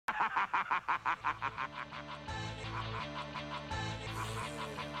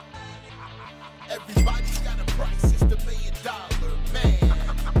Everybody's got a price, it's the $1 million man.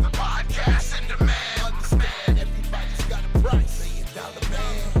 Podcast in demand. Understand, everybody's got a price. $1 million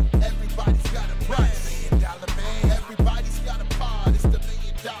man. Everybody's got a price. $1 million man. Everybody's got a pod, it's the $1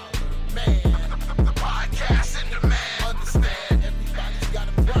 million man. Podcast in demand. Understand, everybody's got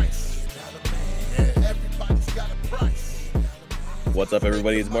a price. $1 million man. Everybody's got a price. What's up,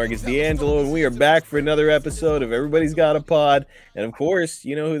 everybody? It's Marcus D'Angelo, and we are back for another episode of Everybody's Got a Pod. And of course,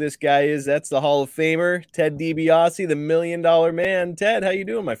 you know who this guy is. That's the Hall of Famer, Ted DiBiase, the $1 million man. Ted, how you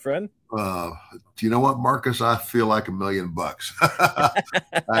doing, my friend? Do you know what, Marcus? I feel like $1 million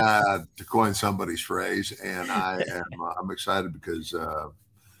to coin somebody's phrase, and I'm excited because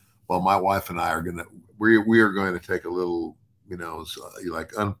my wife and I are we are going to take a little, it's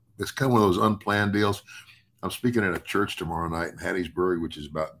kind of one of those unplanned deals. I'm speaking at a church tomorrow night in Hattiesburg, which is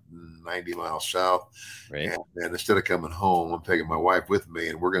about 90 miles south. Right. And instead of coming home, I'm taking my wife with me,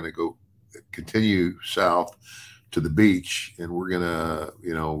 and we're going to go continue south to the beach. And we're going to,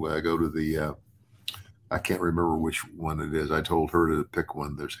 go to the, I can't remember which one it is. I told her to pick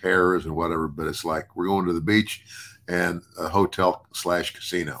one. There's Harrah's and whatever, but it's like we're going to the beach and a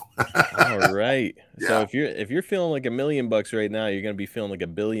hotel/casino. All right. Yeah. So if you're feeling like $1 million right now, you're going to be feeling like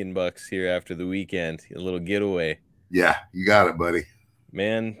 $1 billion here after the weekend. A little getaway. Yeah, you got it, buddy.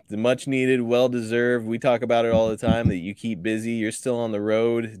 Man, the much needed, well deserved. We talk about it all the time that you keep busy. You're still on the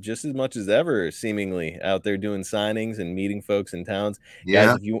road just as much as ever, seemingly out there doing signings and meeting folks in towns. Yeah.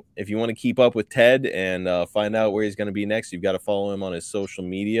 Guys, if you want to keep up with Ted and find out where he's going to be next, you've got to follow him on his social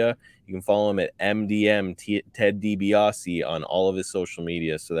media. You can follow him at MDM Ted DiBiase on all of his social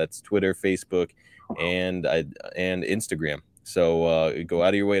media. So that's Twitter, Facebook, and Instagram. So go out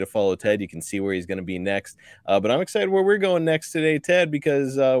of your way to follow Ted. You can see where he's going to be next. But I'm excited where we're going next today, Ted,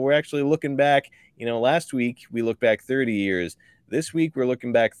 because we're actually looking back. Last week we looked back 30 years. This week we're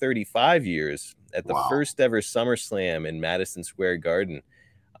looking back 35 years at the first ever SummerSlam in Madison Square Garden,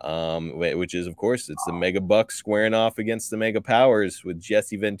 which is, of course, it's the Mega Bucks squaring off against the Mega Powers with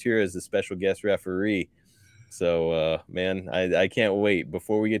Jesse Ventura as the special guest referee. So, man, I can't wait.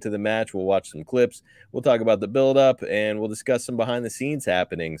 Before we get to the match, we'll watch some clips. We'll talk about the build-up, and we'll discuss some behind-the-scenes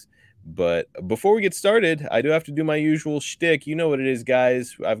happenings. But before we get started, I do have to do my usual shtick. You know what it is,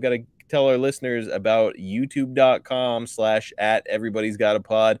 guys. I've got to tell our listeners about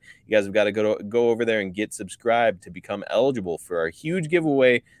youtube.com/@everybody's-got-a-pod. You guys have got to go over there and get subscribed to become eligible for our huge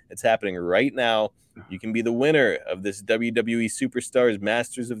giveaway that's happening right now. You can be the winner of this WWE Superstars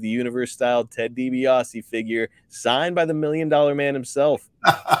Masters of the Universe style Ted DiBiase figure signed by the $1 million man himself.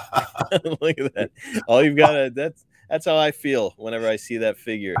 Look at that. All you've got to, that's how I feel whenever I see that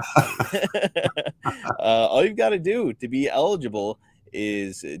figure. All you've got to do to be eligible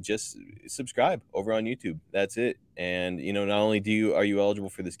is just subscribe over on YouTube. That's it. And not only are you eligible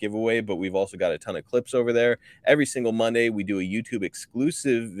for this giveaway, but we've also got a ton of clips over there. Every single Monday we do a YouTube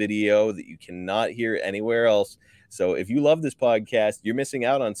exclusive video that you cannot hear anywhere else. So if you love this podcast, you're missing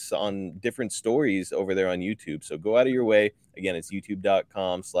out on different stories over there on YouTube. So go out of your way. Again, it's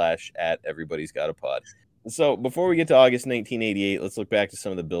youtube.com/@everybody's-got-a-pod. So before we get to August 1988, let's look back to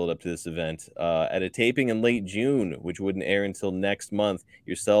some of the build-up to this event. At a taping in late June, which wouldn't air until next month,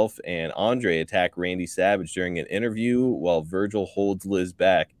 yourself and Andre attack Randy Savage during an interview while Virgil holds Liz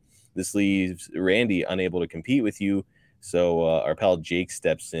back. This leaves Randy unable to compete with you, so our pal Jake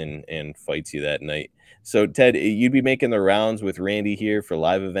steps in and fights you that night. So, Ted, you'd be making the rounds with Randy here for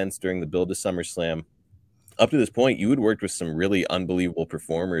live events during the build to SummerSlam. Up to this point, you had worked with some really unbelievable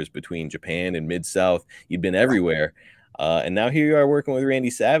performers between Japan and Mid-South. You'd been everywhere. And now here you are working with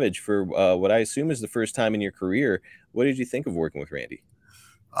Randy Savage for what I assume is the first time in your career. What did you think of working with Randy?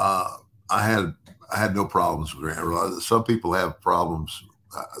 I had no problems with Randy. Some people have problems.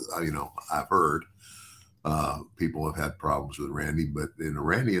 I've heard people have had problems with Randy, but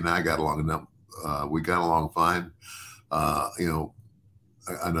Randy and I got along enough. We got along fine.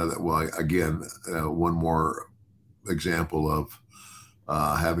 Another, one more example of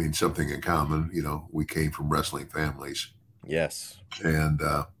having something in common. We came from wrestling families. Yes. And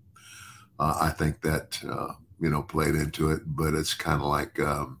I think that, played into it, but it's kind of like,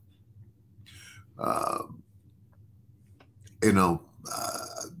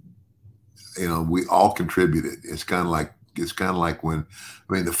 we all contributed. It's kind of like when,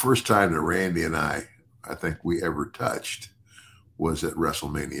 the first time that Randy and I think we ever touched was at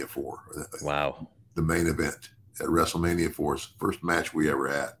WrestleMania 4. Wow. The main event at WrestleMania 4 is the first match we ever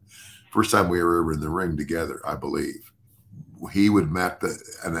had. First time we were ever in the ring together, I believe. He would map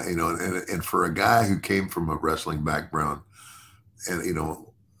and for a guy who came from a wrestling background and,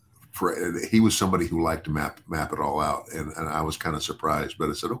 he was somebody who liked to map it all out, and I was kind of surprised, but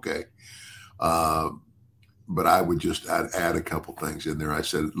I said okay. But I'd add a couple things in there. I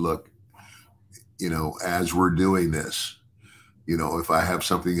said, look, as we're doing this, if I have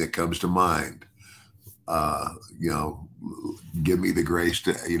something that comes to mind, give me the grace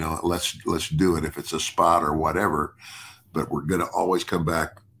to, let's do it if it's a spot or whatever. But we're going to always come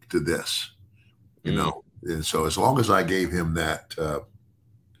back to this, And so as long as I gave him that,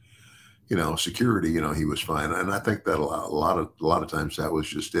 security, he was fine. And I think that a lot of times that was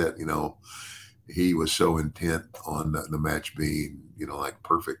just it. He was so intent on the match being, like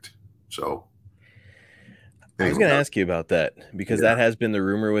perfect. So I was going to ask you about that because that has been the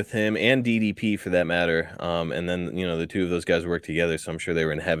rumor with him and DDP for that matter. And then, the two of those guys work together. So I'm sure they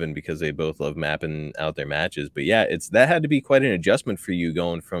were in heaven because they both love mapping out their matches. But yeah, that had to be quite an adjustment for you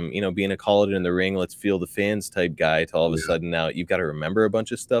going from, being a call it in the ring, let's feel the fans type guy to all of a sudden now you've got to remember a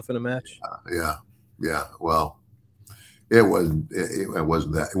bunch of stuff in a match. Yeah. Well, it wasn't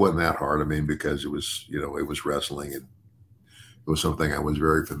that hard. I mean, because it was, it was wrestling and it was something I was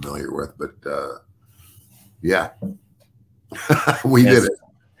very familiar with, but, yeah, we did it.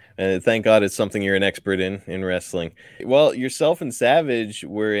 And thank God it's something you're an expert in wrestling. Well, yourself and Savage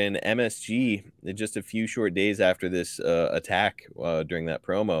were in MSG just a few short days after this attack during that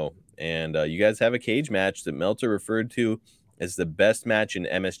promo. And you guys have a cage match that Meltzer referred to as the best match in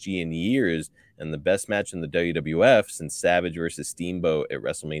MSG in years and the best match in the WWF since Savage versus Steamboat at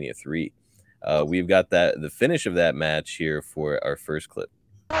WrestleMania 3. We've got the finish of that match here for our first clip.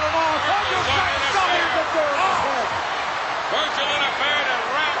 Virgil interfered and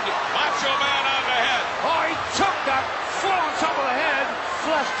rammed Macho Man on the head. Oh, he took that full on top of the head.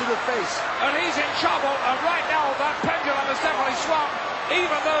 Flush to the face. And he's in trouble. And right now, that pendulum has definitely swung,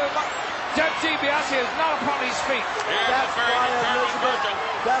 even though Ted DiBiase is not upon his feet. That's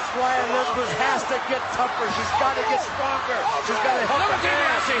why Elizabeth has to get tougher. She's got to get stronger. She's got to help Look at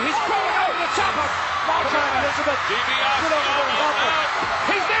DiBiase. He's crawling over the top of Macho Man. Elizabeth. DiBiase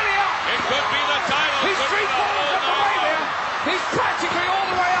he's nearly up. It could be the title. He's 3/4 of the way there. He's practically all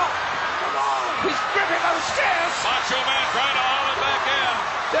the way up. He's gripping those stairs. Macho Man trying to haul it back in.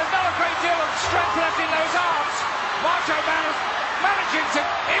 There's not a great deal of strength left in those arms. Macho Man is managing to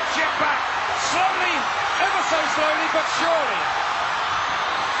inch him back. Slowly, ever so slowly, but surely.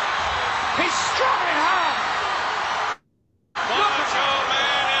 He's struggling hard. Macho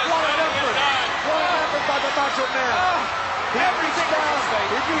Man is letting it die. What an effort by the Macho Man. Everything else.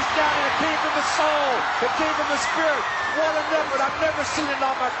 He reached down and it came from the soul. It came from the spirit. What an effort. I've never seen it in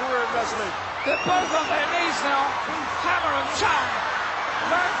all my career in wrestling. They're both on their knees now. Hammer and tongue.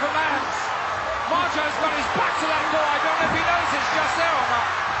 Man for man. Macho's got his back to that door. I don't know if he knows it's just there or not.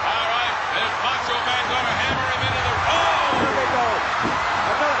 All right. Is Macho Man going to hammer him into the... Oh! Here we go.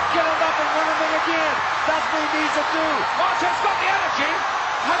 Get him up and run him in again. That's what he needs to do. Macho's got the energy.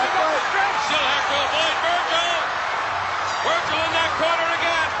 Has he got the strength? Still has to avoid Virgil. Virgil in that corner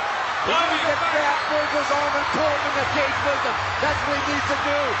again. He can grab Virgil's arm and pull him in the cage with him. That's what he needs to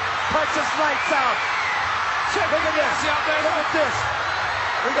do. Punch his lights out. Look at this. Look at this.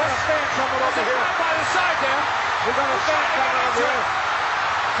 We got a fan coming over here. By the side there. We got a fan coming over here.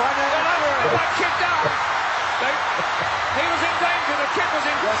 Trying to interfere. That kick down. He was in danger. The kid was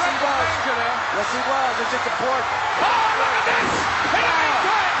in danger there. Yes, he was. It's just a port. Oh, look at this. He ain't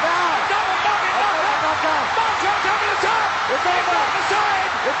good. Now. Knockout. Macho's over the top. It's He's over. on the side.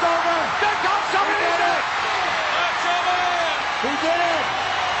 It's over. They can't stop He it. did it. Macho Man. He did it.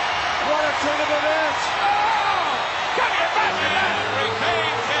 What a turn of events. Oh, can you imagine that?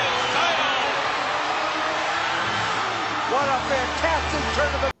 Retains his title. What a fantastic turn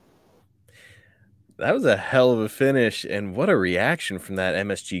of events. That was a hell of a finish, and what a reaction from that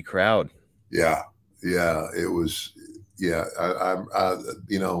MSG crowd. Yeah, it was. Yeah,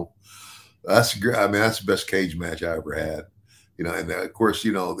 that's great. I mean, that's the best cage match I ever had. And of course,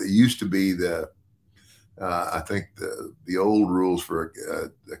 it used to be I think the old rules for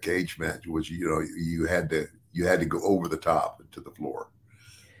a cage match was, you had to go over the top to the floor.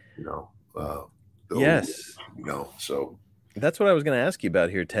 Yes. So. That's what I was going to ask you about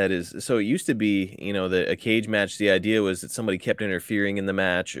here, Ted, is so it used to be, a cage match. The idea was that somebody kept interfering in the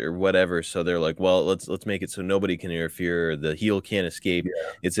match or whatever. So they're like, well, let's make it so nobody can interfere. Or the heel can't escape.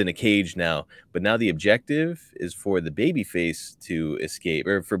 Yeah. It's in a cage now. But now the objective is for the babyface to escape,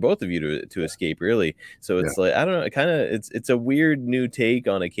 or for both of you to escape, really. So it's like, I don't know, it's a weird new take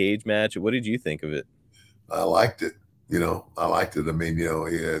on a cage match. What did you think of it? I liked it. You know, I liked it. I mean, you know,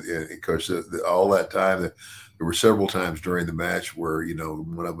 of course, all that time, there were several times during the match where, you know,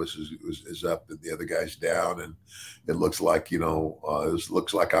 one of us is up and the other guy's down, and it looks like, you know, it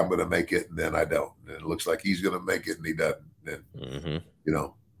looks like I'm going to make it, and then I don't. And it looks like he's going to make it, and he doesn't. And, you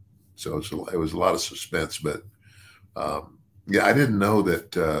know, so it was a lot of suspense. But yeah, I didn't know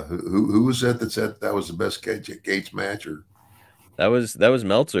that. Who was that said that was the best cage match? Or That was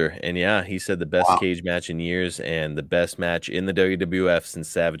Meltzer, and yeah, he said the best cage match in years and the best match in the WWF since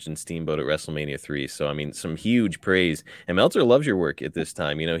Savage and Steamboat at WrestleMania 3. So I mean, some huge praise. And Meltzer loves your work at this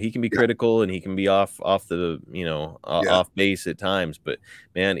time. You know, he can be critical and he can be off the, you know, off base at times, but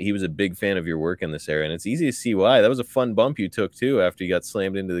man, he was a big fan of your work in this era, and it's easy to see why. That was a fun bump you took too after you got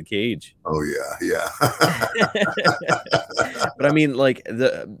slammed into the cage. Oh yeah. But I mean, like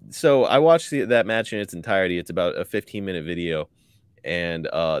so I watched that match in its entirety. It's about a 15-minute video. And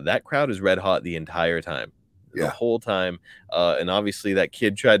that crowd is red hot the entire time, the whole time. And obviously that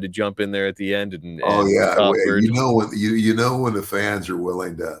kid tried to jump in there at the end and stop Virgil. You know when the fans are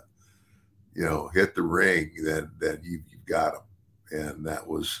willing to, you know, hit the ring, then you've got them. And that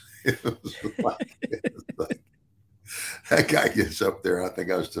was, it was like that guy gets up there. I think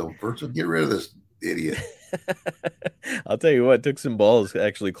I was telling Virgil, get rid of this idiot. I'll tell you what, it took some balls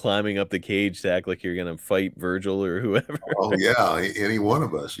actually climbing up the cage to act like you're gonna fight Virgil or whoever. Oh yeah, any one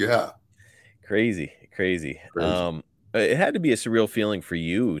of us. Yeah, crazy. It had to be a surreal feeling for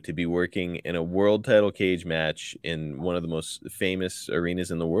you to be working in a world title cage match in one of the most famous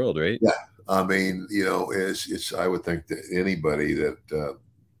arenas in the world, right? Yeah, I mean, you know, it's I would think that anybody that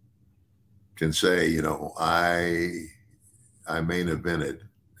can say, you know, I main evented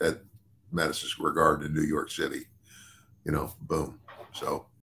at Madison Square Garden in New York City, you know, boom. So,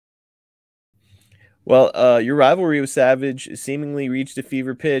 well, your rivalry with Savage seemingly reached a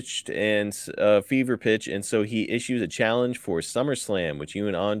fever pitch, and so he issues a challenge for SummerSlam, which you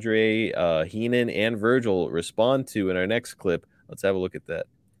and Andre, Heenan, and Virgil respond to in our next clip. Let's have a look at that.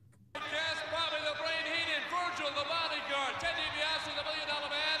 Bobby the Brain Heenan, Virgil the Bodyguard, Ted DiBiase the $1 Million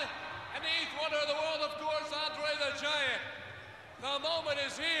Man, and the 8th wonder of the world, of course, Andre the Giant. The moment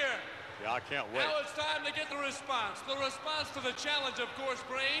is here. Yeah, I can't wait. Now it's time to get the response. The response to the challenge, of course,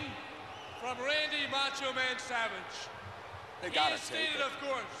 Brain, from Randy Macho Man Savage. They gotta take it. Of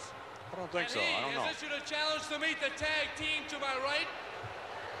course. I don't think so. I don't know. He has issued a challenge to meet the tag team to my right.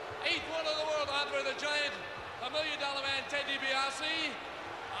 8th wonder of the world, Andre the Giant, $1 Million Man Ted DiBiase,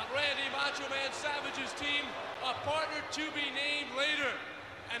 on Randy Macho Man Savage's team, a partner to be named later,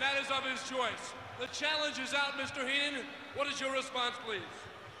 and that is of his choice. The challenge is out, Mr. Heenan. What is your response, please?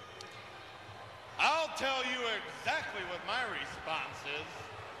 I'll tell you exactly what my response is.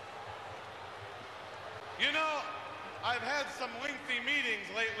 You know, I've had some lengthy meetings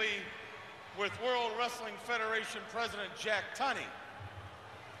lately with World Wrestling Federation President Jack Tunney.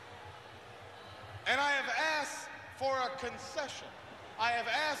 And I have asked for a concession. I have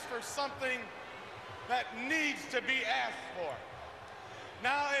asked for something that needs to be asked for.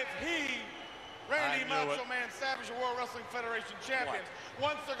 Now, if he, Randy Macho Man Savage, the World Wrestling Federation champion,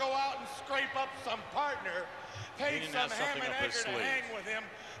 wants to go out and scrape up some partner, pay some ham and egger to hang with him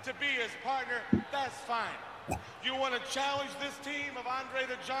to be his partner, that's fine. You want to challenge this team of Andre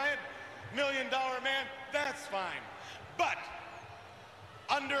the Giant, $1 Million Man, that's fine. But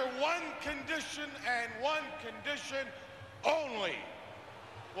under one condition and one condition only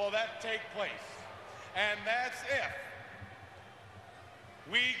will that take place. And that's if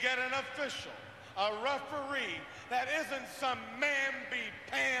we get an official, a referee that isn't some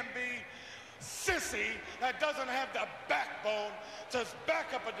mamby-pamby sissy that doesn't have the backbone to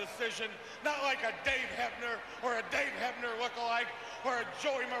back up a decision, not like a Dave Hebner or a Dave Hebner lookalike or a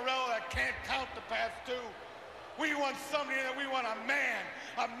Joey Morello that can't count the past two. We want somebody that we want a man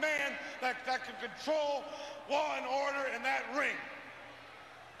that can control law and order in that ring.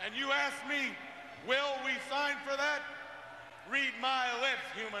 And you ask me, will we sign for that? Read my lips,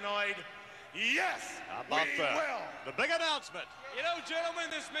 humanoid. Yes, how about we that? will. The big announcement. You know, gentlemen,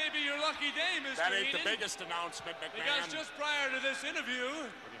 this may be your lucky day, Mr. That ain't Heenan, the biggest announcement, McMahon. because just prior to this interview,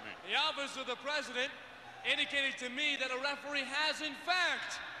 What do you mean? the office of the president indicated to me that a referee has, in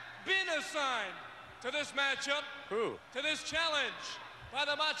fact, been assigned to this matchup, Who? to this challenge by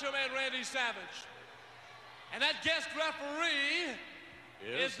the Macho Man Randy Savage. And that guest referee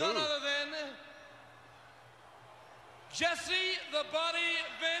is none other than Jesse the Body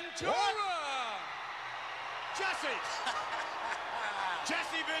Ventura. What? Jesse!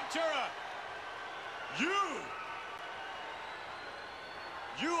 Jesse Ventura!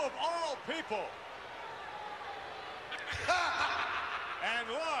 You of all people! And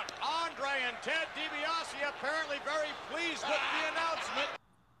look, Andre and Ted DiBiase apparently very pleased with the announcement.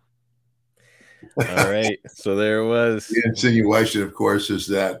 All right, so there it was. The insinuation, of course, is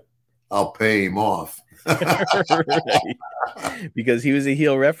that I'll pay him off. Right. Because he was a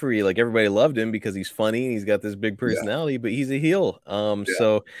heel referee. Like, everybody loved him because he's funny and he's got this big personality, but he's a heel.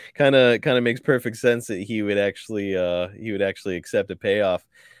 So kind of makes perfect sense that he would actually accept a payoff.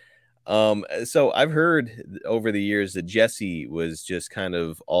 So I've heard over the years that Jesse was just kind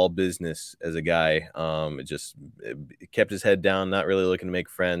of all business as a guy. Just kept his head down, not really looking to make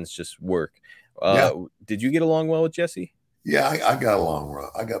friends, just work. Did you get along well with Jesse? Yeah, I got along.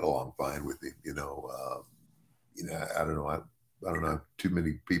 I got along fine with him. I don't know. I don't know if too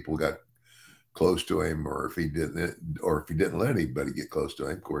many people got close to him, or if he didn't let anybody get close to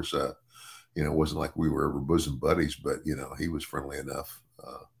him. Of course, it wasn't like we were ever bosom buddies, but he was friendly enough.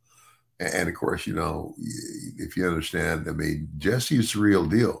 And of course, if you understand, I mean, Jesse is the real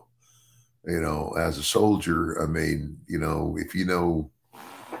deal. As a soldier, I mean,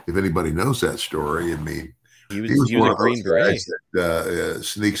 if anybody knows that story, I mean, he was one of those guys that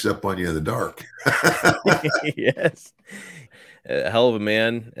sneaks up on you in the dark. Yes. A hell of a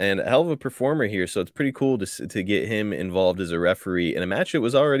man and a hell of a performer here. So it's pretty cool to get him involved as a referee in a match that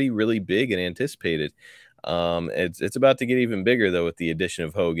was already really big and anticipated. It's about to get even bigger, though, with the addition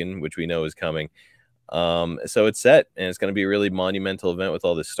of Hogan, which we know is coming. So it's set, and it's going to be a really monumental event with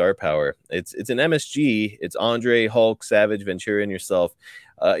all this star power. It's an MSG. It's Andre, Hulk, Savage, Ventura, and yourself.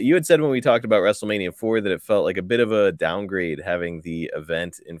 You had said when we talked about WrestleMania 4 that it felt like a bit of a downgrade having the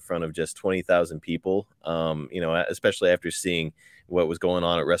event in front of just 20,000 people, especially after seeing what was going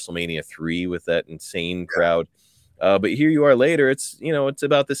on at WrestleMania 3 with that insane crowd. But here you are later. It's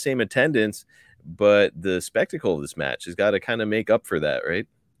about the same attendance, but the spectacle of this match has got to kind of make up for that, right?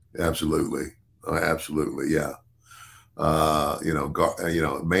 Absolutely. Absolutely. Yeah.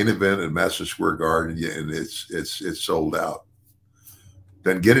 Main event at Madison Square Garden, and it's sold out.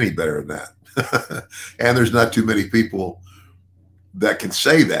 Doesn't get any better than that. And there's not too many people that can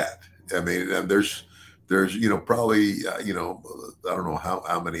say that. I mean, there's probably, I don't know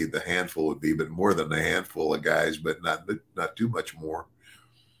how many the handful would be, but more than a handful of guys, but not too much more.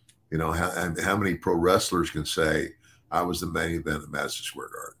 How many pro wrestlers can say I was the main event at Madison Square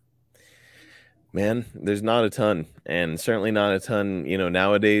Garden? Man, there's not a ton, and certainly not a ton,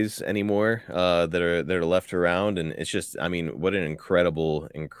 nowadays anymore, that are left around. And it's just, I mean, what an incredible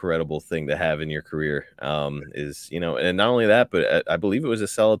thing to have in your career. And not only that, but I believe it was a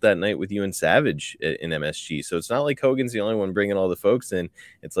sellout that night with you and Savage in MSG. So it's not like Hogan's the only one bringing all the folks in.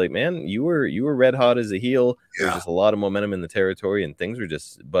 It's like, man, you were red hot as a heel. Yeah. There's just a lot of momentum in the territory, and things were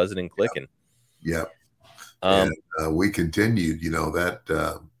just buzzing and clicking. Yeah. And we continued,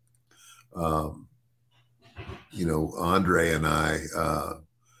 Andre and I,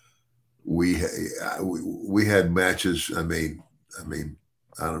 we had matches. I mean,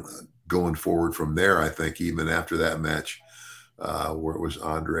 I don't know, going forward from there, I think even after that match, where it was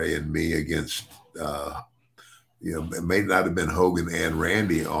Andre and me against, it may not have been Hogan and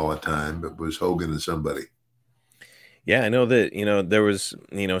Randy all the time, but it was Hogan and somebody. Yeah, I know that, there was,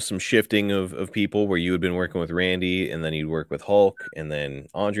 some shifting of people where you had been working with Randy, and then you'd work with Hulk, and then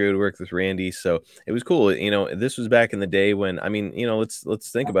Andre would work with Randy. So it was cool. This was back in the day when, I mean, let's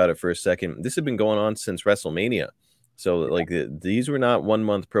think about it for a second. This had been going on since WrestleMania. So like these were not 1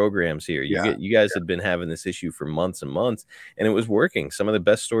 month programs here. You guys had been having this issue for months and months, and it was working. Some of the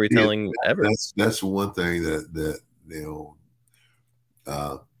best storytelling ever. That's one thing that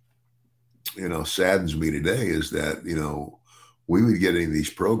saddens me today, is that, we would get in these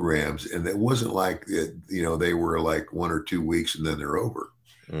programs, and it wasn't like it, they were like 1 or 2 weeks and then they're over.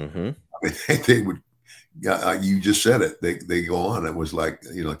 Mm-hmm. I mean, they would, you just said it. They go on. It was like,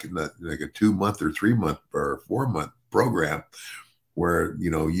 like a 2 month or 3 month or 4 month program where,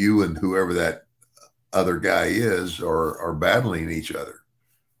 you and whoever that other guy is are battling each other.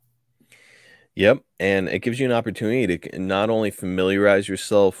 Yep, and it gives you an opportunity to not only familiarize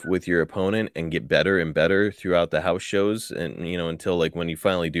yourself with your opponent and get better and better throughout the house shows, and until like when you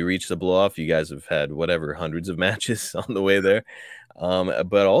finally do reach the blow-off, you guys have had hundreds of matches on the way there.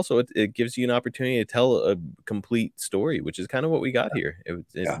 But also it gives you an opportunity to tell a complete story, which is kind of what we got here.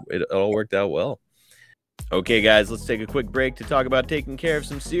 It all worked out well. Okay, guys, let's take a quick break to talk about taking care of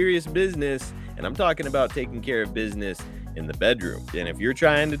some serious business, and I'm talking about taking care of business in the bedroom. And if you're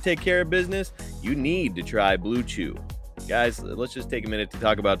trying to take care of business, you need to try Blue Chew. Guys, let's just take a minute to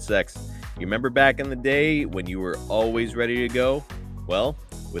talk about sex. You remember back in the day when you were always ready to go? Well,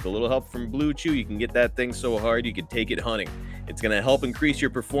 with a little help from Blue Chew, you can get that thing so hard you can take it hunting. It's going to help increase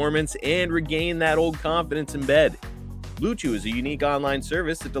your performance and regain that old confidence in bed. Blue Chew is a unique online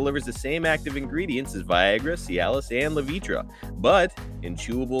service that delivers the same active ingredients as Viagra, Cialis, and Levitra, but in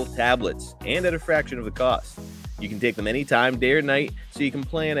chewable tablets and at a fraction of the cost. You can take them anytime, day or night, so you can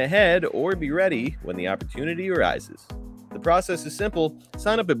plan ahead or be ready when the opportunity arises. The process is simple.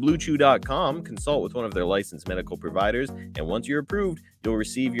 Sign up at BlueChew.com, consult with one of their licensed medical providers, and once you're approved, you'll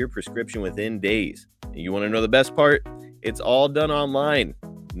receive your prescription within days. And you want to know the best part? It's all done online.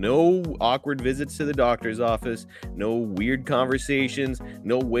 No awkward visits to the doctor's office, no weird conversations,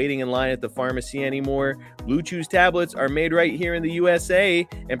 no waiting in line at the pharmacy anymore. Blue Chew's tablets are made right here in the USA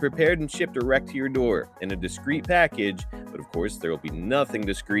and prepared and shipped direct to your door in a discreet package, but of course there will be nothing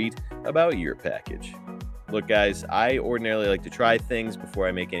discreet about your package. Look, guys, I ordinarily like to try things before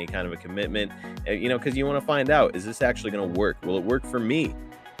I make any kind of a commitment, because you want to find out, is this actually going to work? Will it work for me?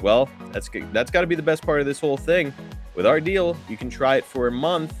 Well, that's got to be the best part of this whole thing. With our deal, you can try it for a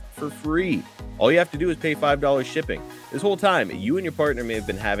month for free. All you have to do is pay $5 shipping. This whole time, you and your partner may have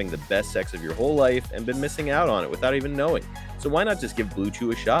been having the best sex of your whole life and been missing out on it without even knowing. So why not just give Blue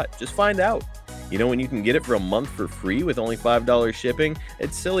Chew a shot? Just find out. When you can get it for a month for free with only $5 shipping,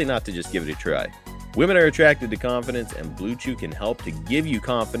 it's silly not to just give it a try. Women are attracted to confidence, and Blue Chew can help to give you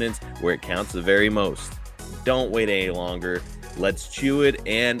confidence where it counts the very most. Don't wait any longer. Let's chew it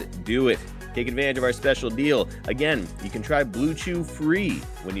and do it. Take advantage of our special deal. Again, you can try Blue Chew free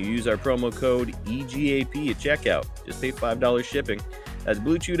when you use our promo code EGAP at checkout. Just pay $5 shipping. That's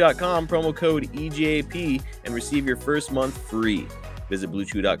BlueChew.com, promo code EGAP, and receive your first month free. Visit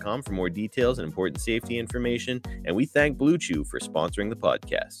BlueChew.com for more details and important safety information. And we thank Blue Chew for sponsoring the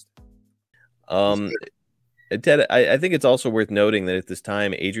podcast. Ted, I think it's also worth noting that at this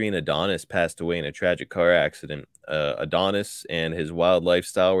time, Adrian Adonis passed away in a tragic car accident. Adonis and his wild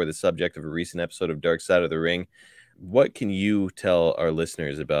lifestyle were the subject of a recent episode of Dark Side of the Ring. What can you tell our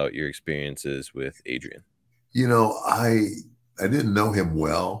listeners about your experiences with Adrian? I didn't know him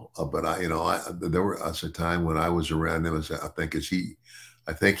well, but there was a time when I was around him. I think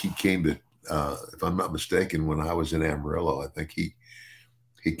he came to, if I'm not mistaken, when I was in Amarillo. I think he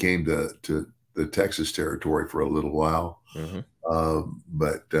came to the Texas territory for a little while,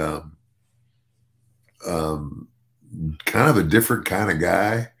 but kind of a different kind of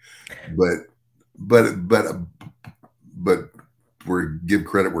guy, but give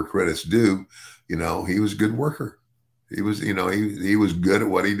credit where credit's due. He was a good worker. He was good at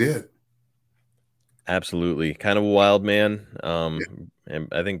what he did. Absolutely. Kind of a wild man. And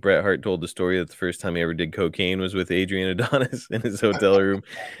I think Bret Hart told the story that the first time he ever did cocaine was with Adrian Adonis in his hotel room.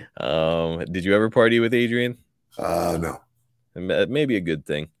 Did you ever party with Adrian? No. Maybe a good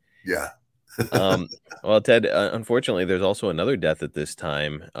thing. Yeah. Well, Ted, unfortunately, there's also another death at this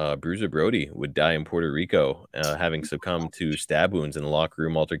time. Bruiser Brody would die in Puerto Rico, having succumbed to stab wounds in a locker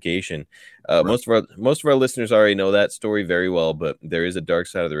room altercation. Right. Most of our listeners already know that story very well, but there is a Dark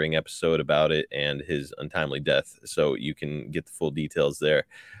Side of the Ring episode about it and his untimely death, so you can get the full details there.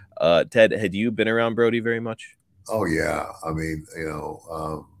 Ted, had you been around Brody very much? Oh yeah, I mean,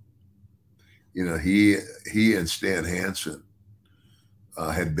 he and Stan Hansen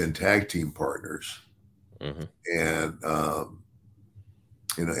had been tag team partners, and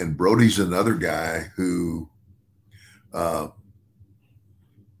and Brody's another guy who,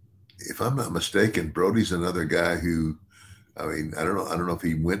 if I'm not mistaken, Brody's another guy who, I don't know if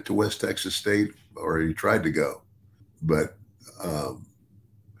he went to West Texas State or he tried to go, but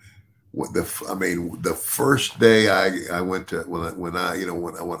the first day I went to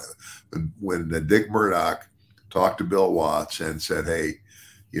when Dick Murdoch talked to Bill Watts and said, hey,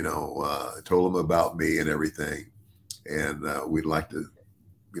 told him about me and everything. And we'd like to,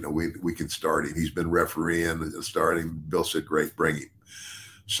 we can start him. He's been refereeing and starting. Bill said, great, bring him.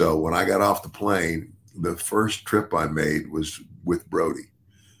 So when I got off the plane, the first trip I made was with Brody.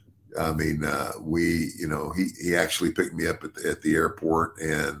 I mean, he actually picked me up at the airport,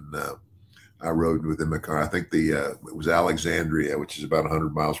 and I rode with him in a car. I think it was Alexandria, which is about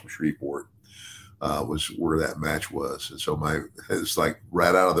 100 miles from Shreveport. Was where that match was, and so it's like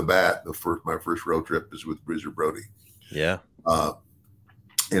right out of the bat. My first road trip is with Bruiser Brody. Yeah.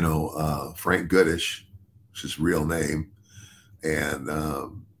 Frank Goodish, is his real name, and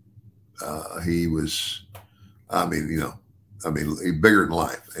he was, he bigger than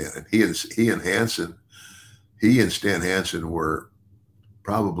life. And he and Stan Hansen were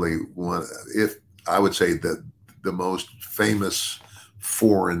probably one, if I would say the most famous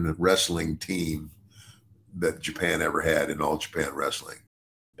foreign wrestling team that Japan ever had in all Japan wrestling.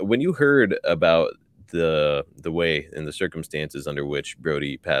 When you heard about the way and the circumstances under which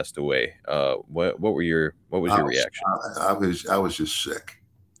Brody passed away, what was your reaction? I was just sick.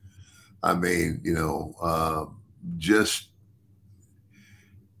 I mean, just,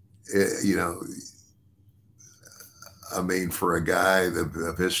 you know, I mean, for a guy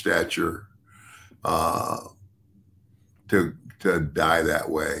of his stature, to die that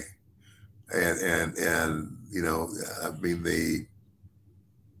way, and you know, I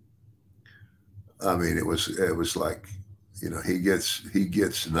mean it was like, you know, he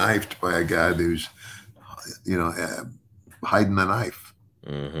gets knifed by a guy who's, you know, hiding the knife,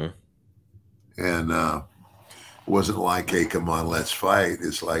 Mm-hmm. and it wasn't like, hey, come on, let's fight.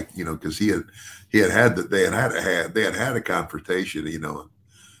 It's like, you know, because they had had a confrontation, you know,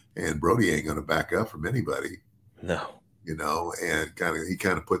 and Brody ain't going to back up from anybody. No. You know, and he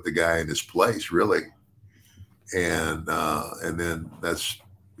kind of put the guy in his place, really, and then that's,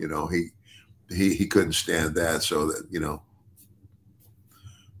 you know, he couldn't stand that, so that, you know,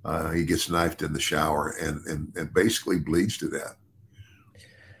 he gets knifed in the shower and basically bleeds to death.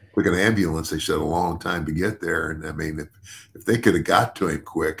 Took an ambulance, they said, a long time to get there, and I mean, if they could have got to him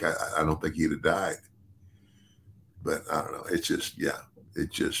quick, I don't think he'd have died. But I don't know, it's just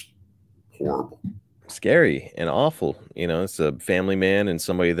horrible. Scary and awful. You know, it's a family man and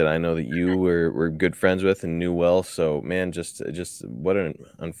somebody that I know that you were good friends with and knew well. So, man, just what an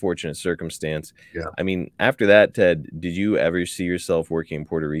unfortunate circumstance. Yeah. I mean, after that, Ted, did you ever see yourself working in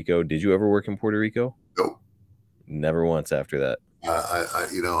Puerto Rico? Did you ever work in Puerto Rico? Nope. Never once after that.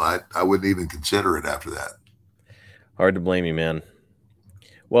 I wouldn't even consider it after that. Hard to blame you, man.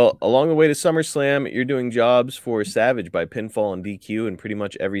 Well, along the way to SummerSlam, you're doing jobs for Savage by pinfall and DQ in pretty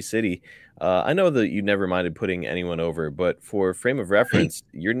much every city. I know that you never minded putting anyone over, but for frame of reference,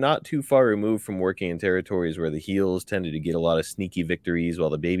 you're not too far removed from working in territories where the heels tended to get a lot of sneaky victories while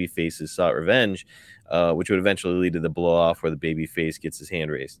the baby faces sought revenge, which would eventually lead to the blow-off where the baby face gets his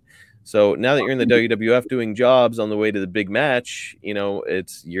hand raised. So now that you're in the WWF doing jobs on the way to the big match, you know, I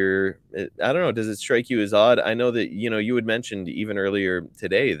don't know, does it strike you as odd? I know that, you know, you had mentioned even earlier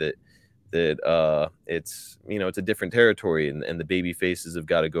today that it's, you know, it's a different territory and the baby faces have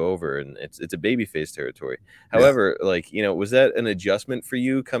got to go over, and it's a baby face territory. However, like, you know, was that an adjustment for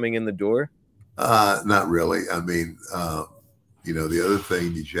you coming in the door? Not really. I mean, you know, the other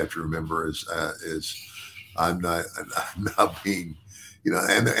thing that you have to remember is I'm not being, you know,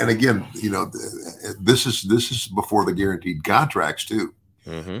 and again, you know, this is before the guaranteed contracts too.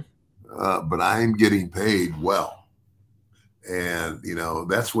 Mm-hmm. But I'm getting paid well, and you know,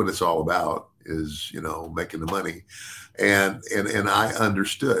 that's what it's all about, is, you know, making the money, and I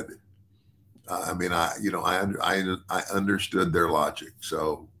understood. I mean, I understood their logic.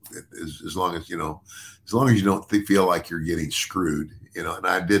 So as long as, you know, as long as you don't feel like you're getting screwed, you know, and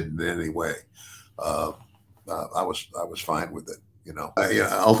I didn't in any way, I was fine with it. You know,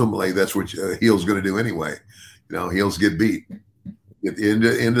 ultimately that's what heel's going to do anyway. You know, heels get beat. At the end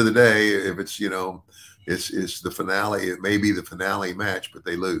of the day, if it's, you know, it's the finale, it may be the finale match, but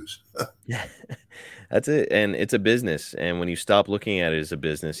they lose. Yeah, that's it. And it's a business. And when you stop looking at it as a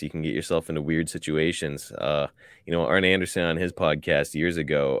business, you can get yourself into weird situations. You know, Arn Anderson on his podcast years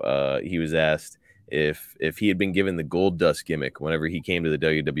ago, he was asked if he had been given the gold dust gimmick whenever he came to the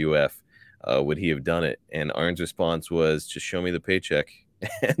WWF, would he have done it? And Arn's response was, just show me the paycheck.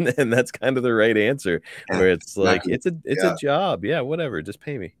 and that's kind of the right answer, where it's like, it's a job. Yeah, whatever, just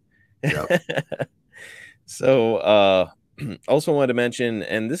pay me. Yep. So also wanted to mention,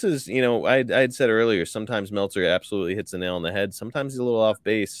 and this is, you know, I had said earlier, sometimes Meltzer absolutely hits the nail on the head, sometimes he's a little off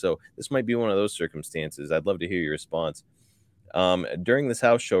base, so this might be one of those circumstances. I'd love to hear your response. During this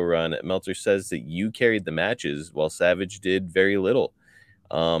house show run, Meltzer says that you carried the matches while Savage did very little.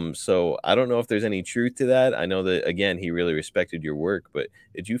 So I don't know if there's any truth to that. I know that, again, he really respected your work, but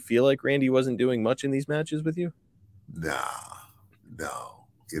did you feel like Randy wasn't doing much in these matches with you? No.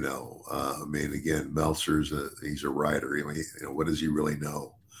 You know, I mean, again, Meltzer's he's a writer. I mean, you know, what does he really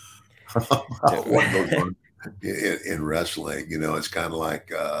know? What goes on in wrestling? You know, it's kind of like,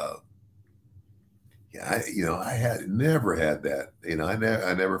 I had never had that. You know, I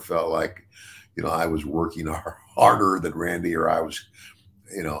never felt like, you know, I was working harder than Randy, or I was,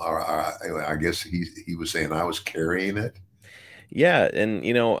 you know, I guess he was saying I was carrying it. Yeah, and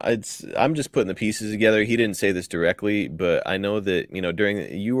you know, I'm just putting the pieces together. He didn't say this directly, but I know that, you know,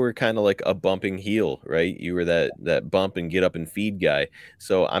 you were kind of like a bumping heel, right? You were that bump and get up and feed guy.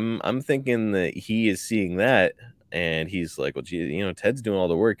 So I'm thinking that he is seeing that, and he's like, well, gee, you know, Ted's doing all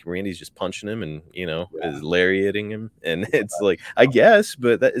the work. Randy's just punching him and, you know, is lariating him, and it's like, I guess,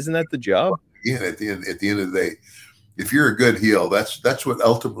 but isn't that the job? Again, at the end of the day, if you're a good heel, that's what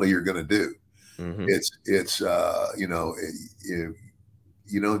ultimately you're going to do. Mm-hmm. It's you know,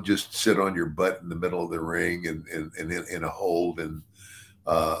 you don't just sit on your butt in the middle of the ring and in a hold, and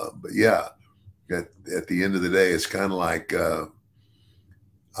but yeah, at the end of the day, it's kind of like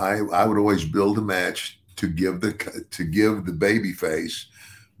I would always build a match to give the baby face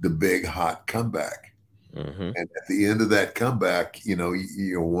the big hot comeback. Mm-hmm. And at the end of that comeback,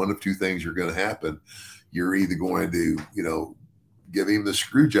 one of two things are going to happen. You're either going to, give him the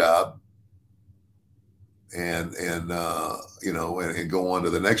screw job and go on to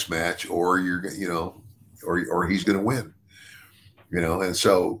the next match, or or he's going to win. And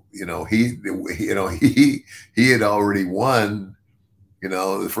so, he had already won,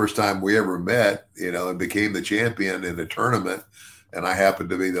 the first time we ever met, and became the champion in the tournament. And I happened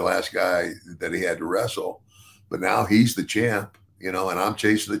to be the last guy that he had to wrestle, but now he's the champ, and I'm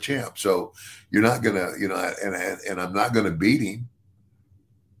chasing the champ. So you're not going to, and I'm not going to beat him.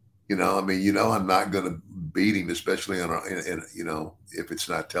 I'm not going to beat him, especially if it's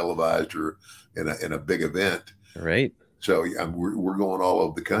not televised or in a big event. Right. So we're going all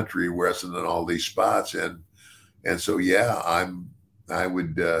over the country, wrestling in all these spots, and so I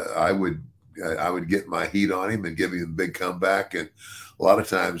would get my heat on him and give him a big comeback, and a lot of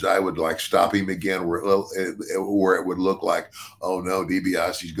times I would like stop him again where it would look like, oh no,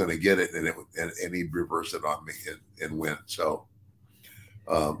 DiBiase's going to get it, and he'd reverse it on me and win. So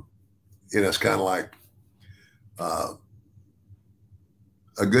it's kind of like a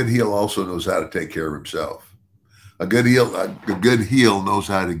good heel also knows how to take care of himself. A good heel knows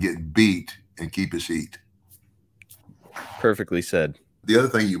how to get beat and keep his heat. Perfectly said. The other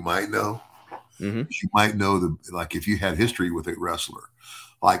thing you might know, mm-hmm. you might know if you had history with a wrestler,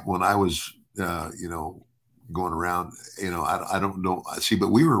 like when I was, going around, I don't know. See, but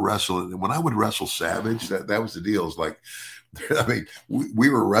we were wrestling, and when I would wrestle Savage, that was the deal. It's like, we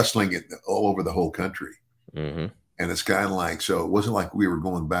were wrestling it all over the whole country. Mm-hmm. And it's kind of like, so it wasn't like we were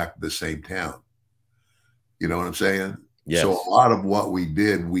going back to the same town. You know what I'm saying? Yes. So a lot of what we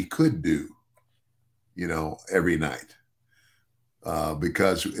did, we could do, every night,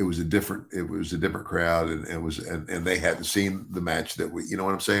 because it was a different crowd, and they hadn't seen the match that we, you know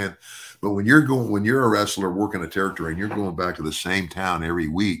what I'm saying? But when you're a wrestler working a territory and you're going back to the same town every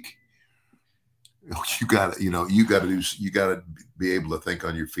week, you got to be able to think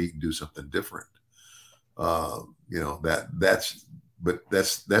on your feet and do something different. That's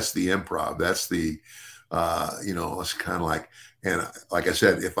the improv. That's the, it's kind of like, and like I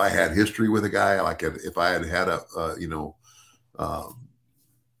said, if I had history with a guy, like if I had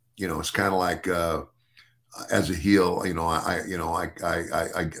it's kind of like, as a heel,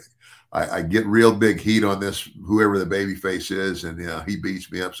 I get real big heat on this, whoever the baby face is. And he beats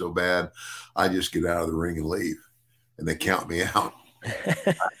me up so bad, I just get out of the ring and leave, and they count me out.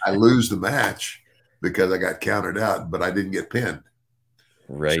 I lose the match because I got counted out, but I didn't get pinned.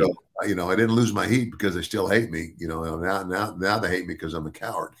 Right. So, I didn't lose my heat because they still hate me. Now they hate me because I'm a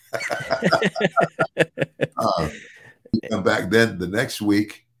coward. Come back then the next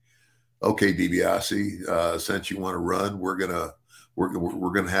week. Okay, DiBiase, since you want to run, we're gonna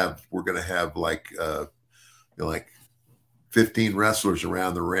have like 15 wrestlers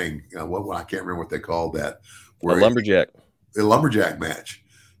around the ring. What I can't remember what they called that. A lumberjack match.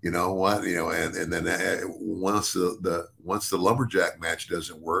 You know what? And then once the lumberjack match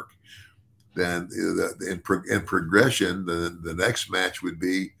doesn't work, then in progression, the next match would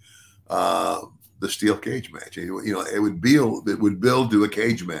be the steel cage match. It would build to a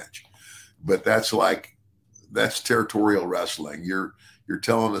cage match, but that's territorial wrestling. You're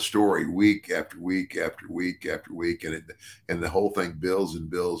telling a story week after week after week after week, and the whole thing builds and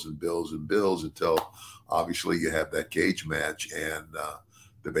builds and builds and builds until obviously you have that cage match, and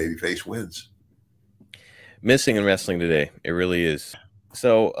the babyface wins. Missing in wrestling today, it really is.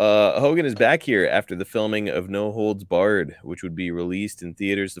 So Hogan is back here after the filming of No Holds Barred, which would be released in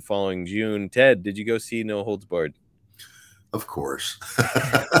theaters the following June. Ted, did you go see No Holds Barred? Of course.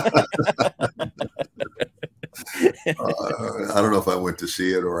 I don't know if I went to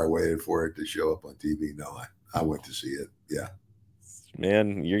see it or I waited for it to show up on TV. No, I went to see it. Yeah.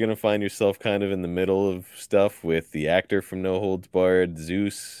 Man, you're going to find yourself kind of in the middle of stuff with the actor from No Holds Barred,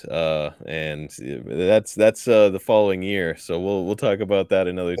 Zeus, and that's the following year. So we'll talk about that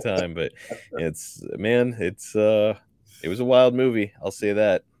another time, but it was a wild movie. I'll say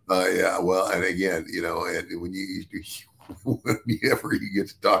that. Yeah. Well, and again, and whenever you get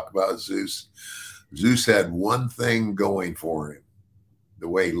to talk about Zeus had one thing going for him, the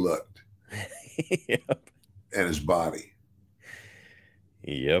way he looked. Yep. And his body.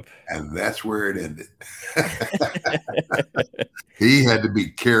 Yep. And that's where it ended. He had to be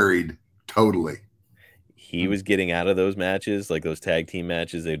carried totally. he was getting out of those matches, like those tag team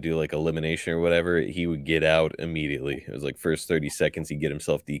matches, they'd do like elimination or whatever, he would get out immediately. It was like first 30 seconds, he'd get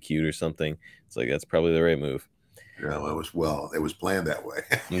himself DQ'd or something. It's like, that's probably the right move. Yeah, it was planned that way.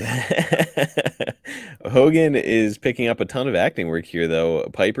 Hogan is picking up a ton of acting work here, though.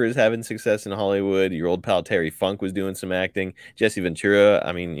 Piper is having success in Hollywood. Your old pal Terry Funk was doing some acting. Jesse Ventura,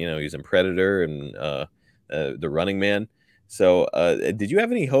 I mean, he's in Predator and The Running Man. So did you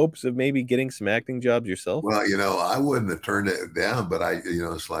have any hopes of maybe getting some acting jobs yourself? Well, I wouldn't have turned it down, but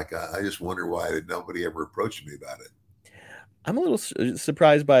it's like, I just wonder why nobody ever approached me about it. I'm a little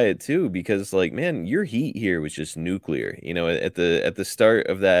surprised by it too, because like, man, your heat here was just nuclear. At the start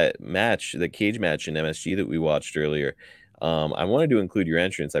of that match, the cage match in MSG that we watched earlier, I wanted to include your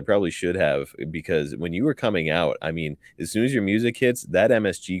entrance. I probably should have, because when you were coming out, I mean, as soon as your music hits, that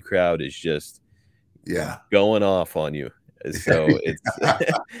MSG crowd is just going off on you. So it's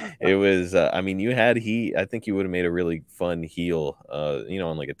it was I mean, you had heat. I think you would have made a really fun heel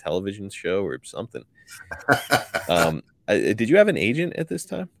on like a television show or something. Did you have an agent at this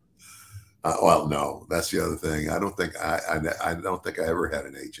time? Well, no, that's the other thing. I don't think I ever had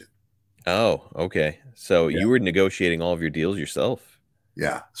an agent. Oh, okay. So you were negotiating all of your deals yourself.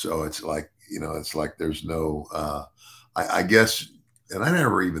 Yeah. So it's like, there's no, I guess, and I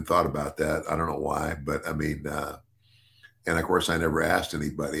never even thought about that. I don't know why, but I mean, and of course I never asked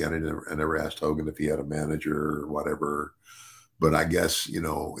anybody. I never asked Hogan if he had a manager or whatever. But I guess,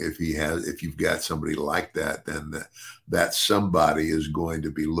 if you've got somebody like that, then that somebody is going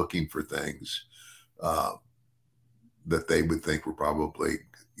to be looking for things that they would think were probably,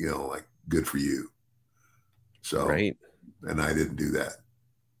 like good for you. So, right. And I didn't do that.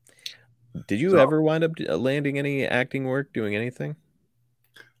 Did you ever wind up landing any acting work, doing anything?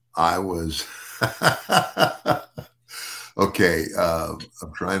 I was, okay. I'm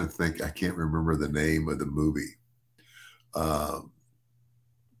trying to think. I can't remember the name of the movie.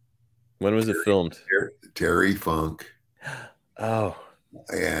 When was it filmed? Terry Funk. Oh.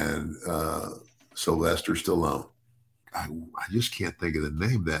 And Sylvester Stallone. I just can't think of the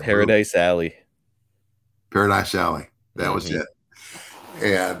name of that Paradise movie. Alley. Paradise Alley. That was it.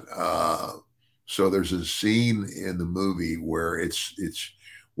 And so there's a scene in the movie where it's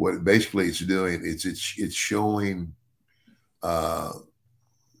what basically it's doing. It's showing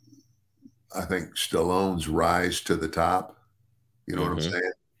I think Stallone's rise to the top. You know what I'm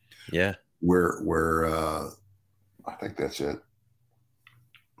saying? Yeah. Where I think that's it.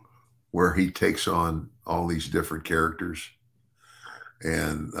 Where he takes on all these different characters,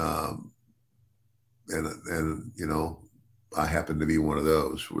 and I happen to be one of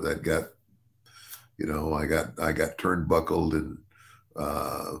those where that got, I got turnbuckled, and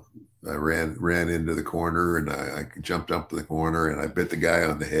I ran into the corner, and I jumped up to the corner, and I bit the guy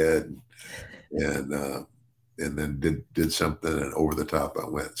on the head, and then did something, and over the top I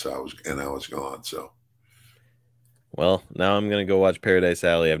went. So I was gone. So. Well, now I'm gonna go watch Paradise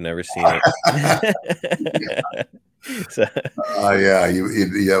Alley. I've never seen it. So,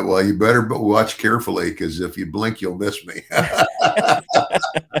 well, you better watch carefully, because if you blink, you'll miss me.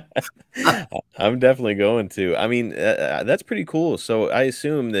 I'm definitely going to. I mean, that's pretty cool. So I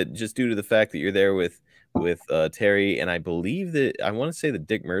assume that just due to the fact that you're there with Terry, and I believe that I want to say that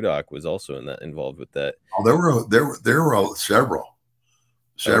Dick Murdoch was also involved with that. Oh, there were several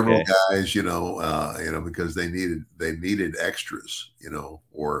guys, because they needed extras,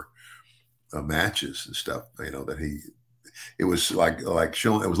 or matches and stuff, it was like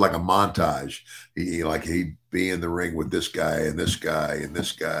showing, it was like a montage. He'd be in the ring with this guy and this guy and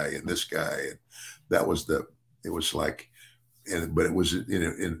this guy and this guy. And that was it was like, but it was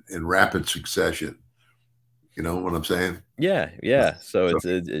in rapid succession. You know what I'm saying? Yeah. So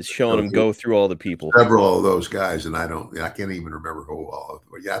it's showing them go through all the people. Several of those guys, and I can't even remember who all.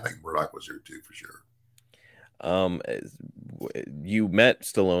 But yeah, I think Murdoch was there too, for sure. You met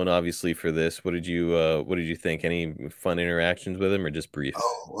Stallone obviously for this. What did you think? Any fun interactions with him, or just brief?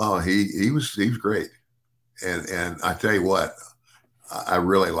 Oh, well, he was great, and I tell you what, I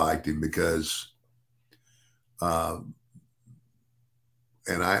really liked him because, and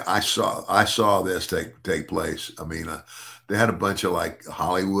I saw this take place. I mean, they had a bunch of like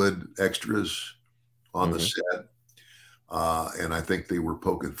Hollywood extras on the set, and I think they were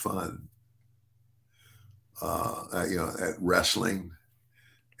poking fun, at wrestling,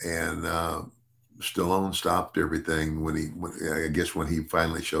 and Stallone stopped everything when he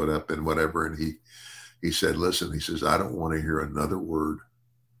finally showed up and whatever, and he said, "Listen," he says, "I don't want to hear another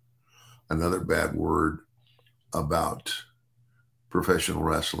bad word about professional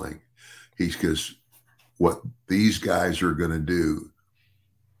wrestling." Because what these guys are going to do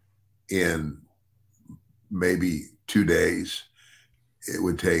in maybe 2 days. It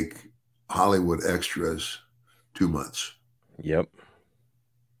would take Hollywood Extras 2 months. Yep.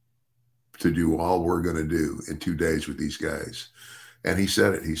 To do all we're going to do in 2 days with these guys. And he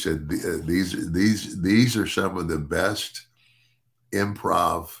said it. He said, these are some of the best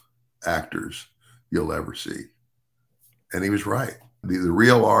improv actors you'll ever see. And he was right. The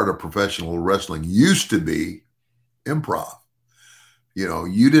real art of professional wrestling used to be improv. You know,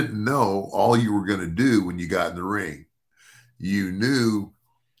 you didn't know all you were going to do when you got in the ring. You knew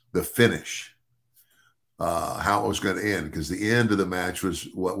the finish, how it was going to end, because the end of the match was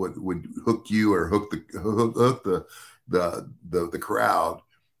what would hook you or hook the crowd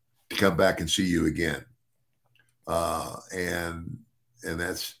to come back and see you again. And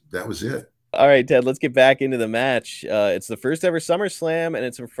that was it. All right, Ted, let's get back into the match. It's the first ever SummerSlam, and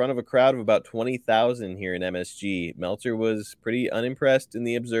it's in front of a crowd of about 20,000 here in MSG. Meltzer was pretty unimpressed in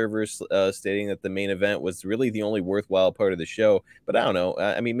the Observers, stating that the main event was really the only worthwhile part of the show. But I don't know.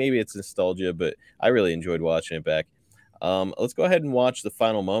 I mean, maybe it's nostalgia, but I really enjoyed watching it back. Let's go ahead and watch the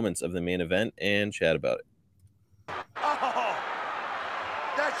final moments of the main event and chat about it. Oh,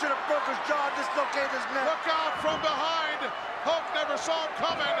 that should have broke his jaw, dislocated his neck. Look out from behind. Hulk never saw him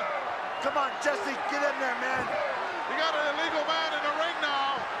coming. Come on, Jesse, get in there, man. You got an illegal man in the ring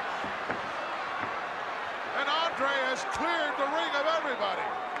now. And Andre has cleared the ring of everybody.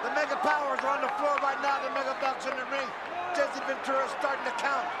 The Mega Powers are on the floor right now. The Mega Bucks in the ring. Jesse Ventura is starting to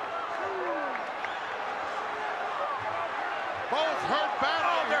count. Both hurt badly.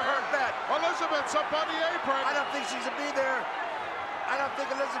 Oh, they're hurt bad. Elizabeth's up on the apron. I don't think she should be there. I don't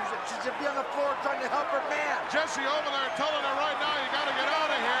think Elizabeth, she should be on the floor trying to help her man. Jesse over there telling her right now, you got to get out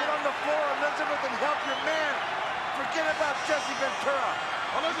of here. Get on the floor, Elizabeth, and help your man. Forget about Jesse Ventura.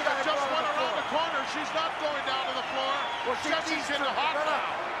 Elizabeth just went around the corner. She's not going down to the floor. Well, Jesse's in the hot now.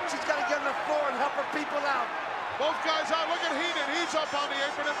 She's got to get on the floor and help her people out. Both guys out. Look at Heenan. He's up on the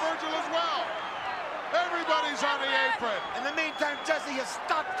apron, and Virgil as well. Everybody's on the apron. In the meantime, Jesse has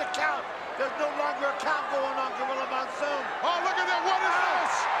stopped the count. There's no longer a count going on, Gorilla Monsoon. Oh, look at that. What is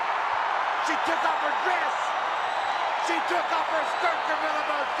this? She took off her dress. She took off her skirt, Gorilla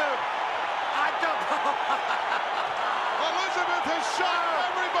Monsoon. I don't know. Elizabeth has shot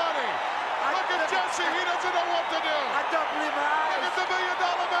everybody. Look at Jesse. He doesn't know what to do. I don't believe her eyes. Look at the $1 million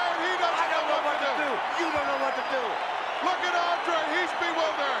man. He doesn't know what to do. You don't know what to do. Look at Andre. He's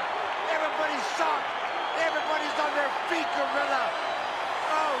bewildered. Everybody's shocked. Everybody's on their feet, Gorilla.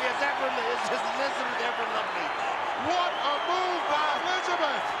 Oh, yes, Elizabeth ever lovely. What a move by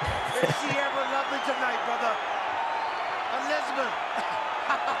Elizabeth. Is she ever lovely tonight, brother? Elizabeth.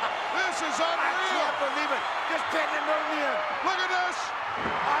 This is unreal. I can't believe it. Just pandemonium. Look at this.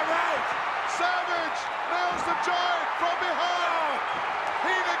 All right. Savage nails the giant from behind.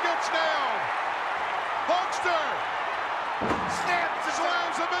 Heenan gets nailed. Hulkster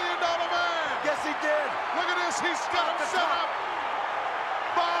slams the $1 million man. Yes, he did. Look at this. He's got him set up.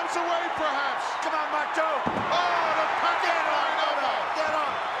 Bombs away, perhaps. Come on, Macho. Oh, the packet line elbow. Get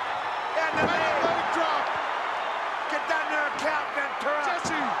up. And the leg drop. Get down there and count, Ventura.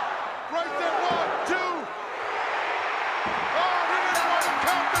 Jesse, right there. 1, 2. Oh, he didn't want to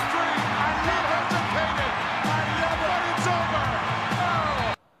count the 3. He hesitated. But it's over.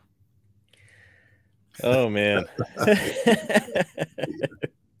 Oh, man.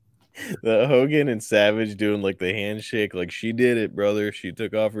 The Hogan and Savage doing like the handshake, like she did it, brother. She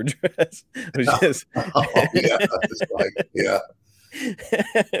took off her dress. It was just,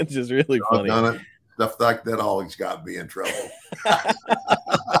 it's just really funny. Stuff like that always got me in trouble.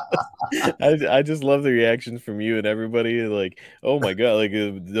 I just love the reactions from you and everybody. Like, oh my god, like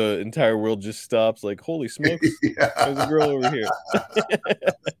the entire world just stops. Like, holy smokes, there's a girl over here.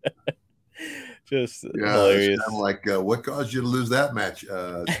 Just hilarious. I'm like, what caused you to lose that match? It's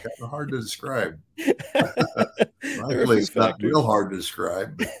kind of hard to describe. Really, it's not real hard to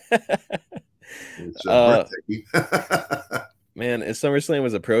describe. It's breathtaking. Man, as SummerSlam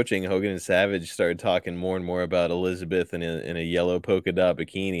was approaching, Hogan and Savage started talking more and more about Elizabeth in a yellow polka dot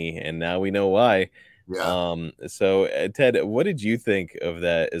bikini, and now we know why. Yeah. So, Ted, what did you think of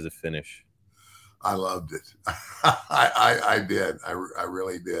that as a finish? I loved it. I did. I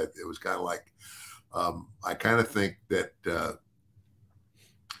really did. It was kind of like, I kind of think that,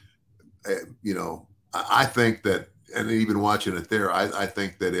 I think that, and even watching it there, I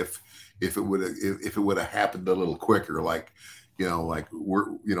think that if it would have happened a little quicker, like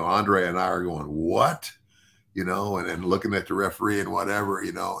we're, Andre and I are going, what, and looking at the referee and whatever,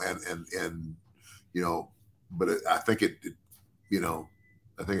 and but I think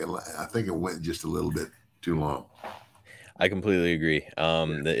I think it went just a little bit too long. I completely agree.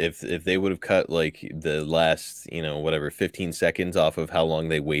 If they would have cut like the last, whatever, 15 seconds off of how long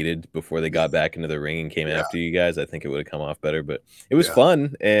they waited before they got back into the ring and came after you guys, I think it would have come off better. But it was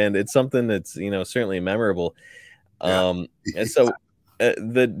fun, and it's something that's certainly memorable. And so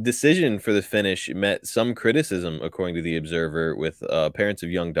the decision for the finish met some criticism, according to the Observer, with parents of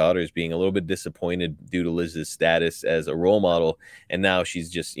young daughters being a little bit disappointed due to Liz's status as a role model, and now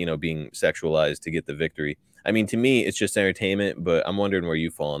she's just being sexualized to get the victory. I mean, to me, it's just entertainment, but I'm wondering where you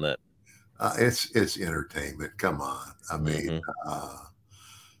fall on that. It's entertainment. Come on. I mean,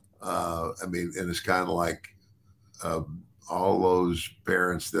 and it's kind of like all those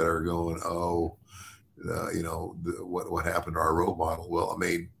parents that are going, oh, what happened to our role model? Well, I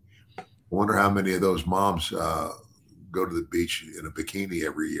mean, I wonder how many of those moms go to the beach in a bikini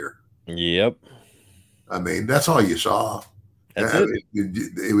every year. Yep. I mean, that's all you saw. That's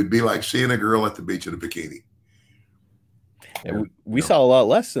it would be like seeing a girl at the beach in a bikini. And we saw a lot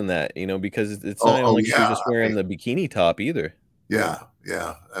less than that, because it's not like she was just wearing the bikini top either. Yeah.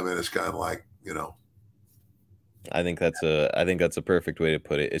 I mean, it's kind of like, I think that's a perfect way to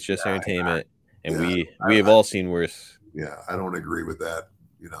put it. It's just entertainment, and we have all seen worse. Yeah, I don't agree with that.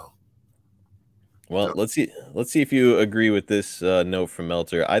 Well, let's see if you agree with this note from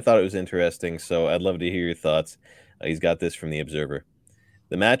Meltzer. I thought it was interesting, so I'd love to hear your thoughts. He's got this from the Observer.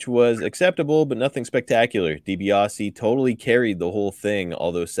 The match was acceptable, but nothing spectacular. DiBiase totally carried the whole thing,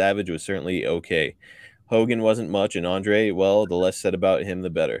 although Savage was certainly okay. Hogan wasn't much, and Andre, well, the less said about him, the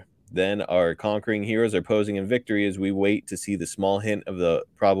better. Then our conquering heroes are posing in victory as we wait to see the small hint of the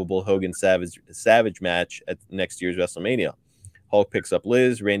probable Hogan-Savage match at next year's WrestleMania. Hulk picks up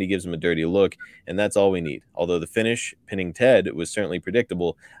Liz, Randy gives him a dirty look, and that's all we need. Although the finish, pinning Ted, was certainly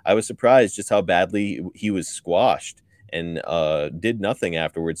predictable, I was surprised just how badly he was squashed and did nothing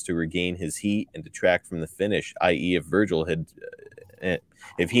afterwards to regain his heat and detract from the finish, i.e. if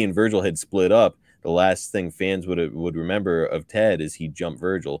he and Virgil had split up, the last thing fans would remember of Ted is he jumped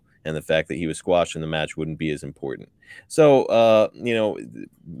Virgil, and the fact that he was squashed in the match wouldn't be as important. So,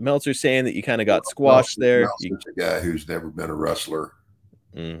 Meltzer's saying that you kind of got squashed there. Meltzer's a guy who's never been a wrestler.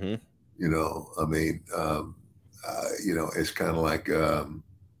 Mm-hmm. I mean, it's kind of like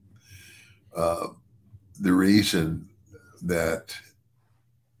the reason that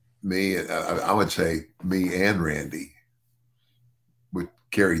I would say me and Randy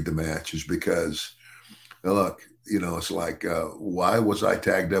carried the match is because, look, it's like, why was I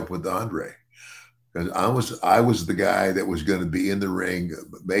tagged up with Andre? Because I was the guy that was going to be in the ring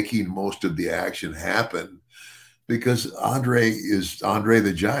making most of the action happen, because Andre is Andre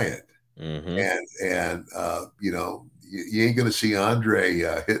the Giant. Mm-hmm. And you ain't going to see Andre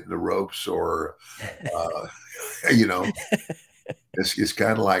hitting the ropes or, it's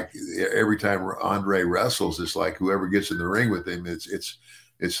kind of like every time Andre wrestles, it's like whoever gets in the ring with him, it's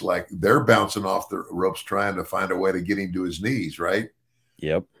like they're bouncing off the ropes trying to find a way to get him to his knees, right?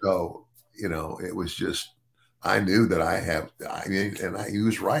 Yep. So, it was just, I knew that he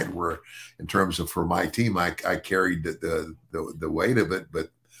was right. Where in terms of for my team, I carried the weight of it, but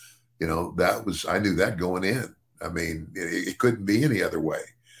I knew that going in. I mean, it couldn't be any other way.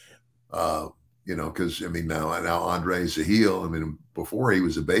 Because now Andre's a heel. I mean, before he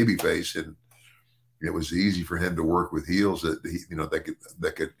was a baby face, and it was easy for him to work with heels that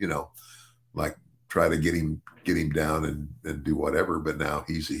that could like try to get him down and do whatever. But now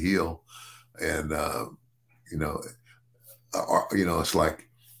he's a heel, and it's like,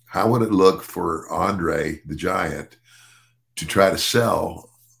 how would it look for Andre the Giant to try to sell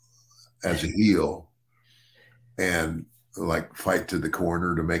as a heel and like fight to the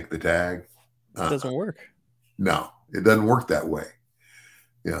corner to make the tag? It doesn't work. No, it doesn't work that way.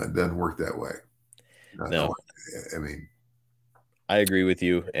 It doesn't work that way. No. I mean, I agree with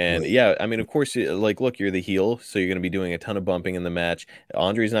you. And I mean, of course, look, you're the heel, so you're going to be doing a ton of bumping in the match.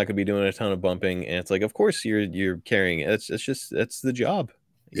 Andre's not going to be doing a ton of bumping. And it's like, of course you're carrying it. That's the job.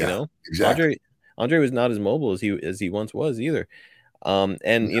 Exactly. Andre was not as mobile as he once was either.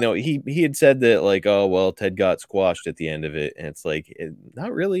 He had said that, like, oh, well, Ted got squashed at the end of it. And it's like,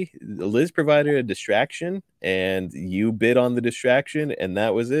 not really. Liz provided a distraction and you bid on the distraction, and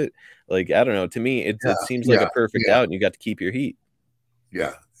that was it. Like, I don't know. To me, it seems like a perfect out, and you got to keep your heat.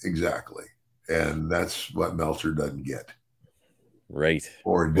 Yeah, exactly. And that's what Meltzer doesn't get. Right.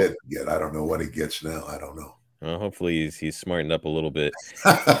 Or didn't get. I don't know what he gets now. I don't know. Well, hopefully he's smartened up a little bit.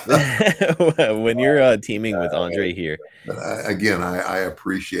 When you're teaming with Andre here. Again, I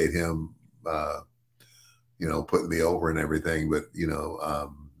appreciate him, putting me over and everything. But,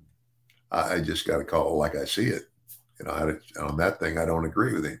 I just got to call it like I see it. On that thing, I don't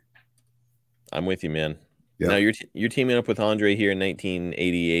agree with him. I'm with you, man. Yeah. Now you're teaming up with Andre here in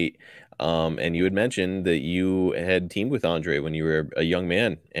 1988, and you had mentioned that you had teamed with Andre when you were a young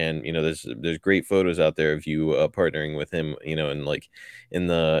man, and there's great photos out there of you partnering with him, in like in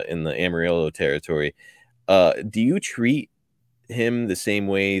the Amarillo territory. Do you treat him the same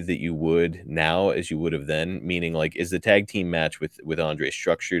way that you would now as you would have then? Meaning, like, is the tag team match with Andre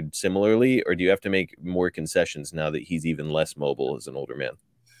structured similarly, or do you have to make more concessions now that he's even less mobile as an older man?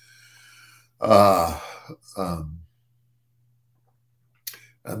 I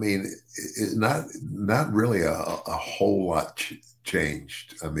mean, not really a whole lot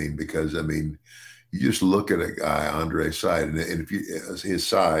changed. I mean, because you just look at a guy Andre's side, and if you his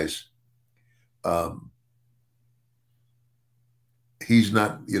size, he's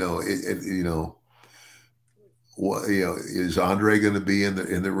not. What is Andre going to be in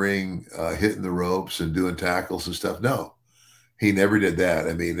the ring hitting the ropes and doing tackles and stuff? No, he never did that.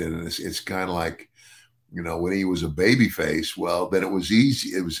 I mean, and it's kind of like, when he was a baby face, well, then it was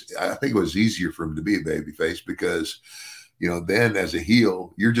easy. I think it was easier for him to be a baby face because, then as a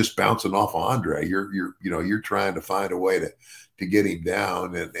heel, you're just bouncing off of Andre. You're trying to find a way to get him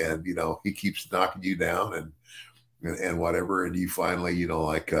down, and he keeps knocking you down and whatever. And you finally,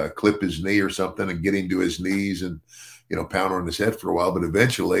 clip his knee or something and get him to his knees and, pound on his head for a while. But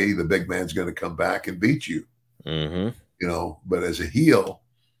eventually the big man's going to come back and beat you, but as a heel,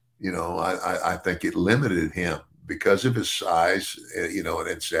 I think it limited him because of his size,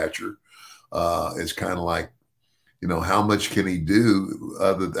 and stature. It's kind of like, how much can he do?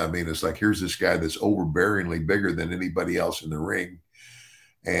 It's like, here's this guy that's overbearingly bigger than anybody else in the ring,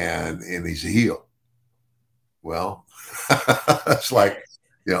 and he's a heel. Well, it's like,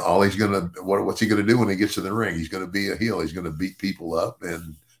 all he's gonna what's he gonna do when he gets to the ring? He's gonna be a heel. He's gonna beat people up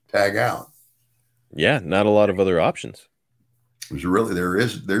and tag out. Yeah, not a lot of other options.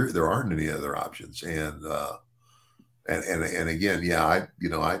 There aren't any other options, and again, yeah, I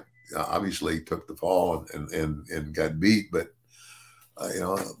obviously took the fall and got beat, but I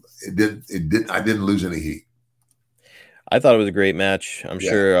didn't lose any heat. I thought it was a great match. I'm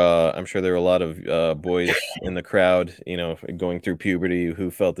sure there were a lot of boys in the crowd, going through puberty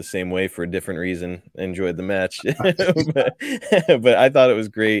who felt the same way for a different reason, enjoyed the match. but I thought it was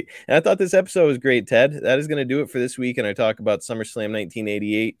great. And I thought this episode was great, Ted. That is going to do it for this week. And I talk about SummerSlam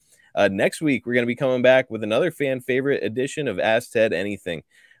 1988. Next week, we're going to be coming back with another fan favorite edition of Ask Ted Anything.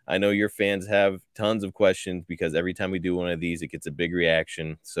 I know your fans have tons of questions because every time we do one of these, it gets a big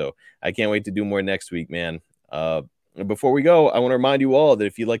reaction. So I can't wait to do more next week, man. Before we go, I want to remind you all that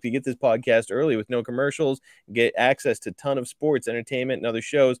if you'd like to get this podcast early with no commercials, get access to a ton of sports, entertainment, and other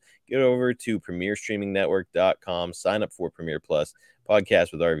shows, get over to premierstreamingnetwork.com, sign up for Premier Plus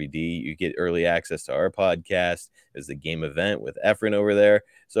podcast with RVD. You get early access to our podcast. There's the game event with Efren over there.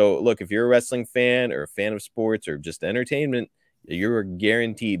 So look, if you're a wrestling fan or a fan of sports or just entertainment, you're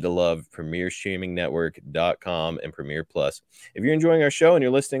guaranteed to love premierstreamingnetwork.com and Premier Plus. If you're enjoying our show and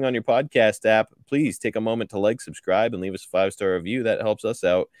you're listening on your podcast app, please take a moment to like, subscribe, and leave us a 5-star review. That helps us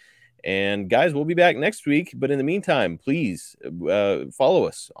out. And guys, we'll be back next week. But in the meantime, please follow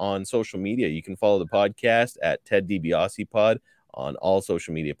us on social media. You can follow the podcast at Ted DiBiase Pod on all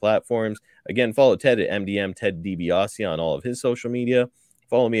social media platforms. Again, follow Ted at MDM Ted DiBiase on all of his social media.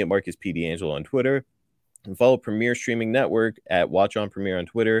 Follow me at Marcus P. D'Angelo on Twitter. And follow Premier Streaming Network at Watch on Premier on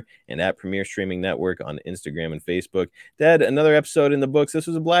Twitter and at Premier Streaming Network on Instagram and Facebook. Dad, another episode in the books. This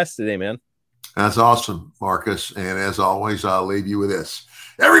was a blast today, man. That's awesome, Marcus. And as always, I'll leave you with this.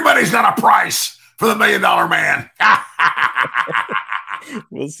 Everybody's got a price for the $1 Million Man.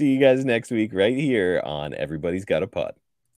 We'll see you guys next week right here on Everybody's Got a Pod.